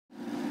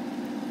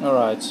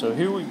Alright, so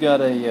here we've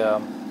got a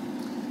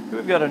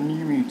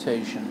new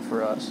mutation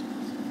for us.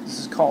 This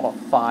is called a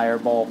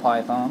fireball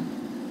python,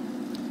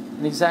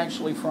 and he's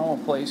actually from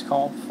a place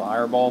called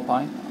Fireball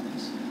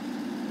Pythons.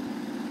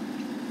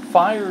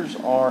 Fires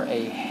are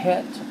a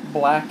het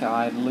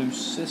black-eyed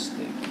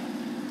leucistic,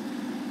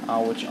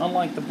 which,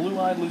 unlike the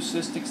blue-eyed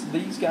leucistics,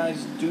 these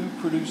guys do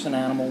produce an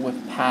animal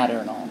with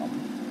pattern on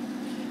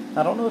them.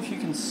 I don't know if you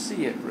can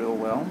see it real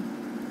well,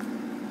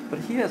 but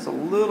he has a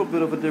little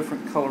bit of a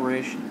different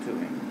coloration to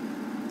him.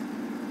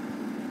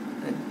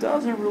 It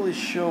doesn't really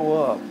show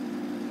up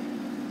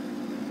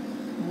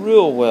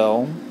real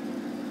well.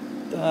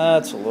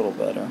 That's a little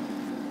better.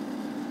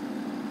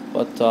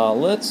 But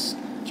let's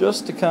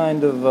just to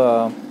kind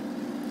of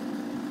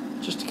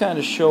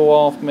show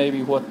off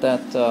maybe what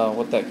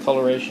that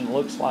coloration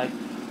looks like.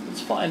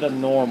 Let's find a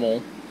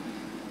normal.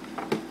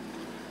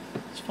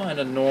 Let's find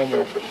a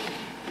normal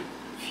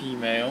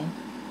female,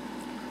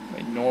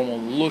 a normal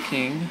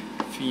looking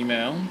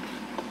female.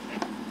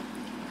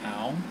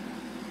 Ow.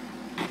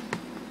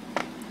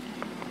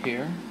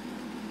 Here.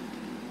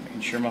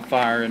 Making sure my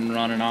fire isn't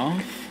running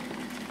off.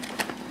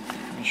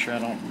 Making sure I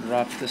don't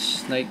drop this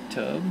snake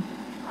tub,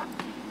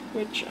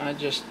 which I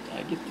get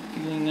the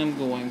feeling I'm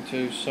going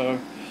to. So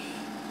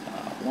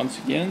once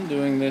again,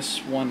 doing this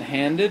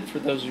one-handed. For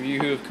those of you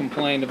who have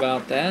complained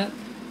about that,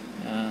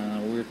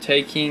 we're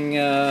taking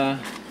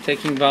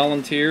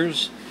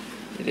volunteers.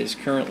 It is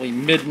currently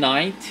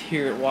midnight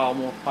here at Wild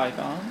Morph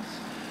Pythons.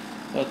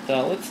 But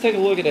let's take a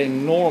look at a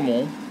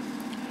normal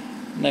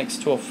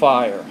next to a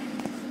fire.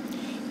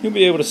 You'll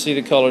be able to see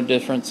the color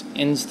difference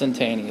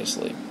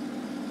instantaneously.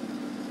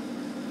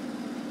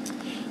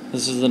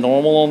 This is the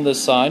normal on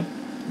this side.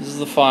 This is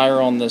the fire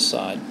on this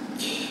side.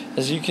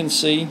 As you can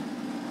see,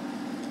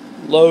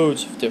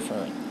 loads of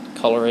different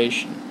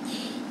coloration.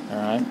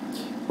 Alright,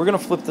 we're going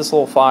to flip this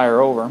little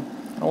fire over.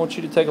 I want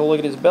you to take a look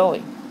at his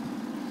belly.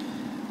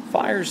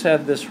 Fires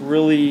have this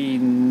really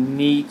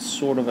neat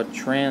sort of a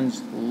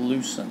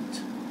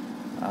translucent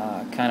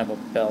kind of a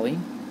belly.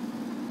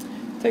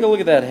 Take a look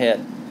at that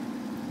head.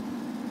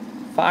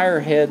 Fire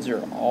heads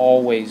are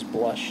always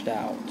blushed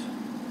out.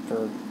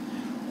 For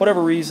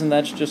whatever reason,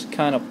 that's just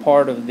kind of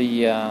part of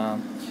the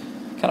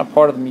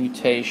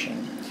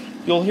mutation.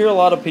 You'll hear a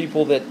lot of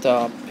people that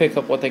pick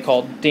up what they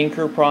call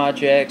dinker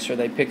projects, or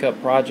they pick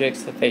up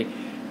projects that they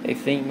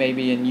think may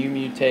be a new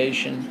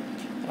mutation.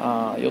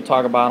 You'll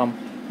talk about them.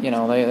 You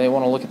know, they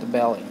want to look at the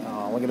belly.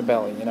 Look at the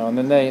belly. You know, and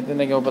then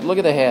they go, but look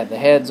at the head. The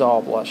head's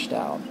all blushed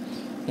out.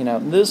 You know,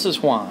 this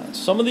is why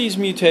some of these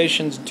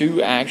mutations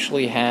do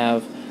actually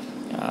have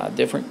a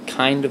different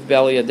kind of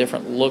belly, a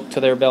different look to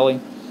their belly,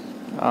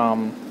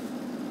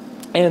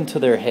 and to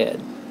their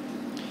head.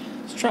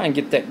 Let's try and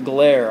get that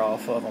glare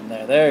off of them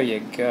there. There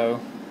you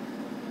go.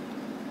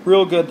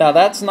 Real good. Now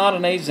that's not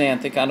an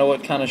axanthic. I know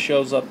it kind of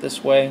shows up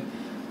this way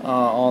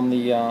on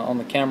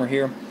the camera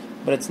here,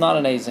 but it's not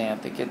an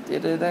axanthic.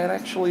 It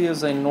actually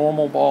is a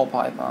normal ball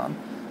python.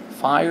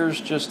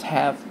 Fires just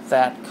have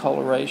that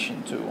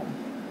coloration to them.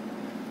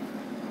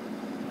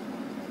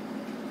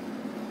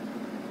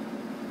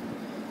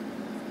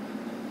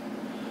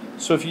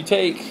 So if you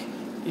take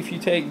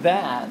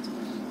that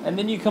and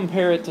then you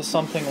compare it to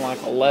something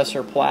like a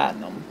lesser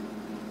platinum,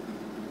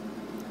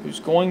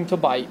 who's going to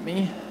bite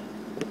me,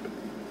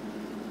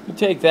 you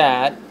take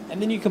that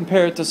and then you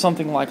compare it to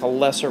something like a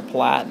lesser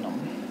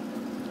platinum.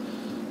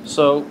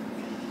 So,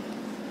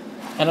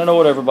 and I know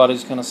what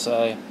everybody's going to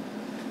say.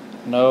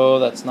 No,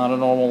 that's not a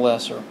normal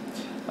lesser.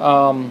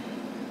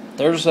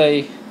 There's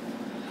a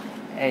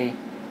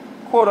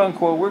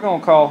quote-unquote, we're going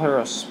to call her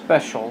a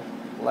special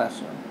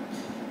lesser.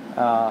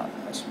 A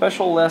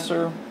special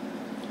lesser,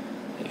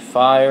 a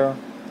fire,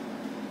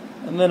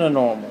 and then a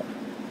normal.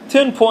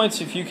 10 points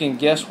if you can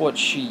guess what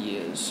she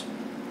is.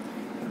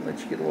 I'll let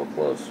you get a little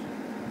close.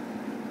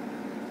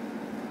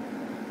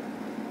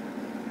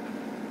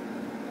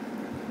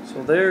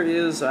 So there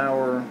is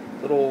our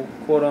little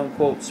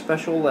quote-unquote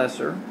special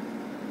lesser.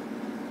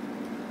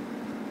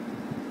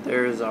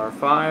 There's our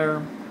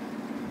fire.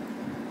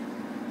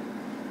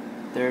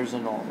 There's a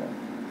normal.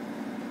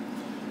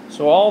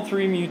 So all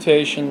three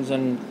mutations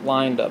and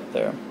lined up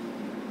there.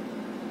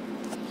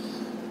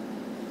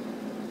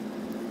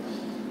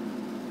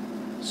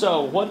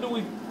 So what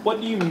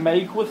do you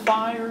make with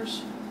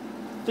fires?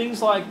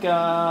 Things like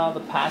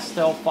the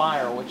pastel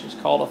fire, which is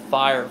called a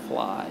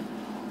firefly,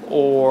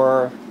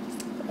 or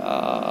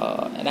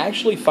and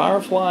actually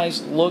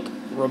fireflies look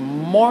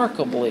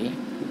remarkably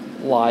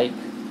like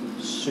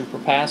super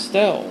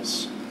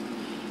pastels.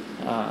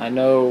 I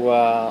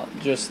know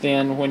just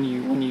then when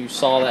you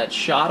saw that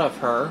shot of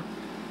her,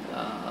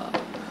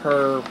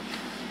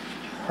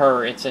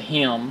 it's a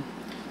him.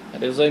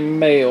 It is a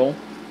male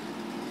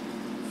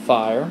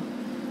fire.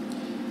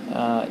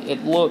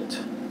 It looked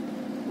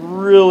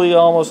really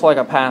almost like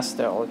a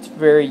pastel. It's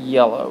very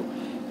yellow.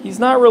 He's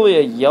not really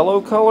a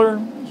yellow color.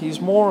 He's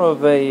more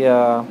of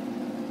a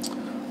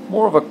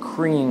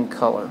cream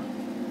color,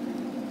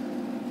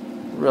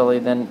 really,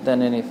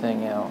 than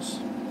anything else.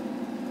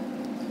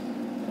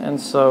 And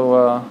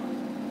so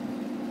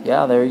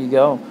Yeah, there you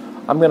go.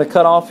 I'm going to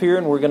cut off here,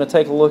 and we're going to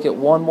take a look at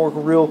one more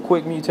real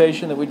quick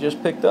mutation that we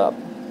just picked up.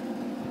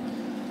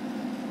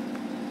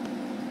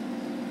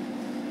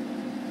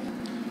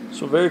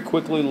 So very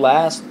quickly,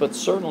 last but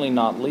certainly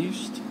not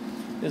least,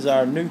 is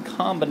our new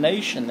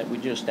combination that we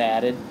just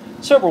added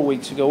several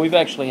weeks ago. We've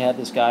actually had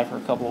this guy for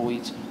a couple of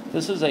weeks.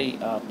 This is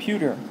a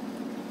pewter,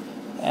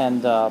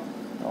 and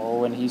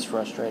and he's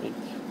frustrated.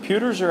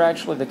 Pewters are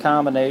actually the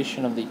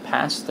combination of the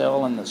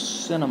pastel and the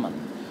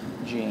cinnamon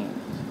gene.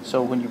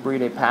 So when you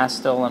breed a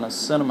pastel and a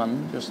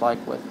cinnamon, just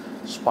like with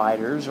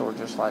spiders or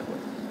just like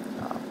with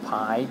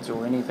pieds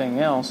or anything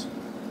else,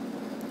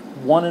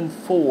 1 in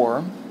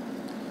 4,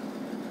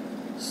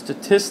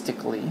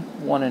 statistically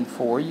 1 in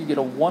 4, you get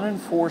a 1 in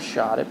 4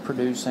 shot at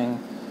producing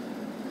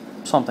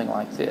something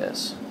like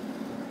this.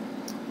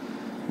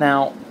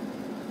 Now,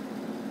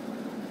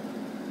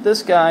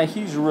 this guy,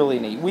 he's really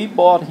neat. We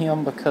bought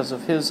him because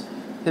of his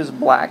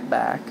black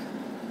back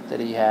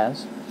that he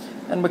has,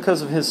 and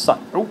because of his side,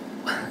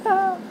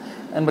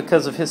 and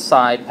because of his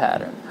side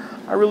pattern.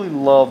 I really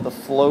love the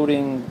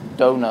floating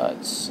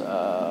donuts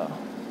that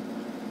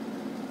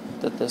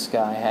this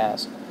guy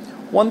has.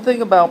 One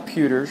thing about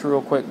pewters,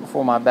 real quick,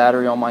 before my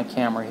battery on my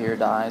camera here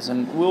dies,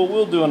 and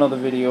we'll do another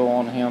video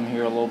on him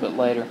here a little bit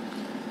later.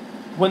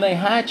 When they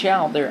hatch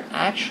out, they're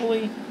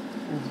actually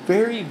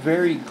very,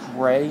 very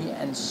gray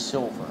and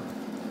silver.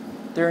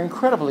 They're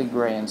incredibly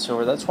gray and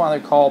silver. That's why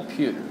they're called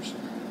pewters,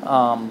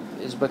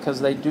 is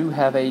because they do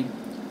have a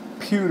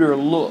pewter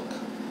look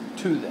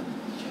to them.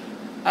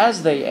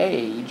 As they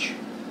age,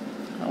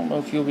 I don't know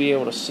if you'll be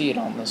able to see it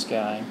on this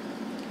guy.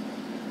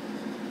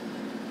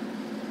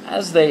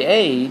 As they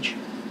age,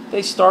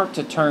 they start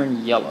to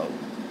turn yellow.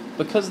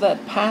 Because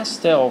that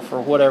pastel, for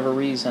whatever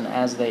reason,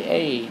 as they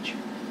age,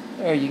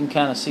 there you can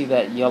kind of see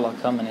that yellow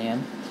coming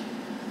in.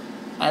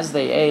 As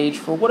they age,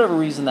 for whatever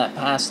reason, that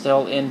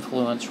pastel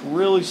influence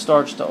really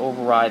starts to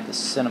override the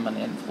cinnamon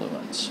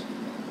influence.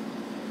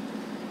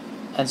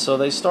 And so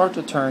they start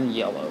to turn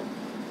yellow,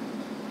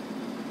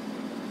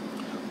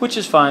 which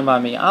is fine by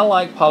me. I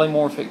like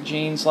polymorphic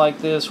genes like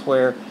this,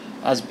 where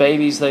as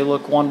babies they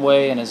look one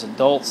way and as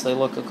adults they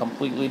look a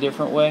completely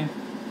different way.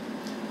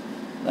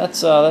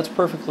 That's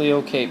perfectly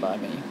okay by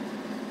me.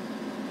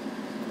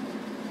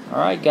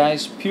 Alright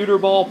guys, pewter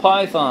ball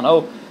python.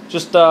 Oh,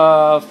 just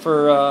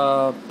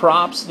for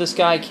props, this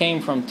guy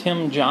came from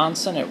Tim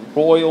Johnson at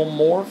Royal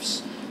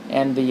Morphs,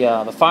 and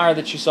the fire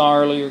that you saw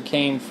earlier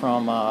came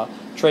from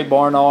Trey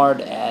Barnard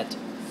at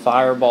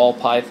Fireball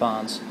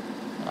Pythons.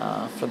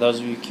 For those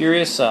of you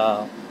curious,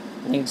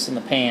 links in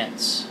the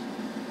pants.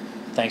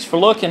 Thanks for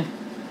looking.